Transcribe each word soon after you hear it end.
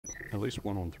At least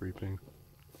 113 ping.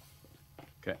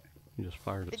 Okay. He just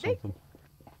fired at Did they? something.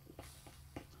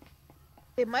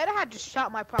 They might have had just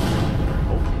shot my property.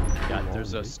 Oh, Yeah, long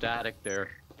there's a range. static there.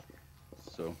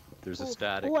 So there's a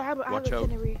static. Oh, I have a Watch out.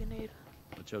 Tenerife grenade.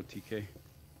 Watch out, TK.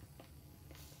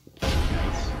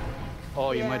 Nice.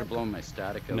 Oh, you Yeah. might have blown my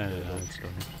static out. No, there, no, no, though. it's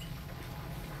done.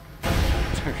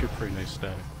 It's actually a pretty nice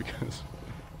static because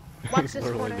Watch it's this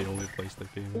literally corner. the only place they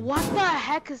came in. What the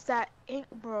heck is that ink,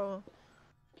 bro?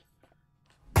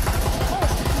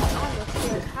 Oh, on the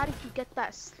stairs. How did you get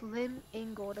that slim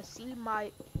angle to see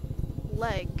my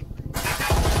leg?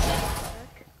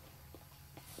 Heck?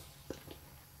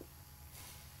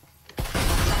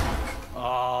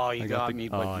 Oh, you I got the- me,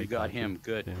 oh, but I you got you. him.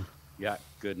 Good. Yeah. Yeah,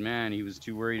 good man. He was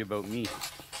too worried about me.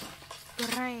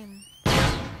 Grime.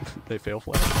 They fail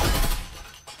flash.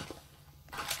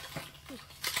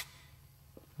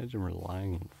 Imagine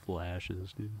relying on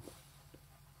flashes, dude.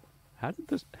 How did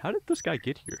this guy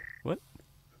get here? What?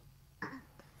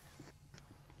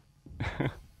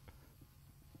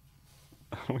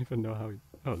 I don't even know how he.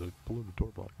 Oh, they blew the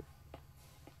door blocker.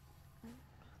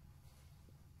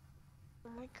 Oh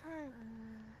my god.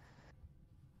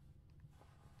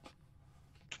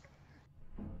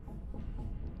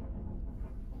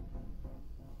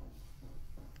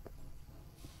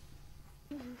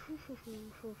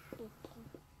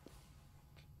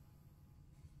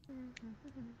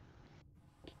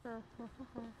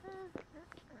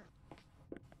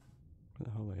 Where the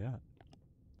hell are they at?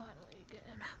 Finally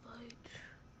getting light.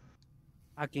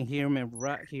 I can hear him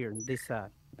right here, this side.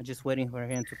 I'm just waiting for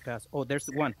him to pass. Oh, there's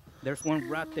one. There's one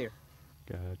right there.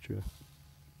 Gotcha.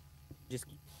 Just,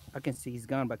 I can see he's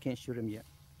gone, but I can't shoot him yet.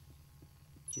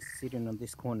 Just sitting on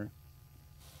this corner.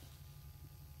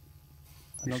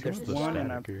 I know there's The one, and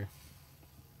static here.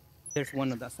 there's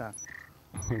one on that side.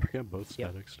 We got both Yep.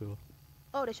 static still.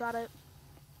 Oh, they shot it.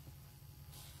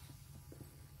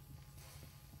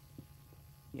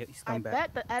 Yeah, he's I come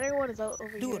back. bet that everyone is out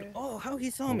over Dude, here. oh, how he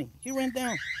saw me? He ran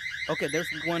down. Okay, there's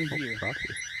one Oh, here. copy.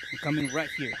 Coming right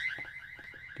here.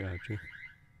 Gotcha.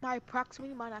 My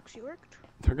proximity mine actually worked.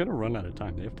 They're gonna run out of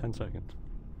time. They have 10 seconds.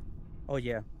 Oh,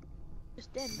 yeah. Just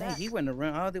stand Man, back. he went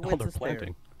around all the way Oh, to they're the stair.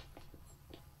 planting.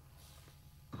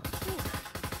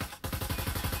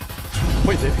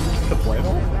 Wait, they hit the plant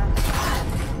already?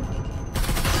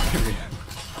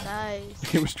 Nice.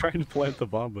 He was trying to plant the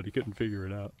bomb, but he couldn't figure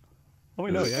it out. Oh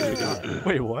wait, no, he actually got it.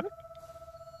 Wait, what?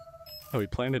 Oh, he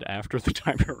planted after the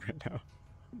timer ran out.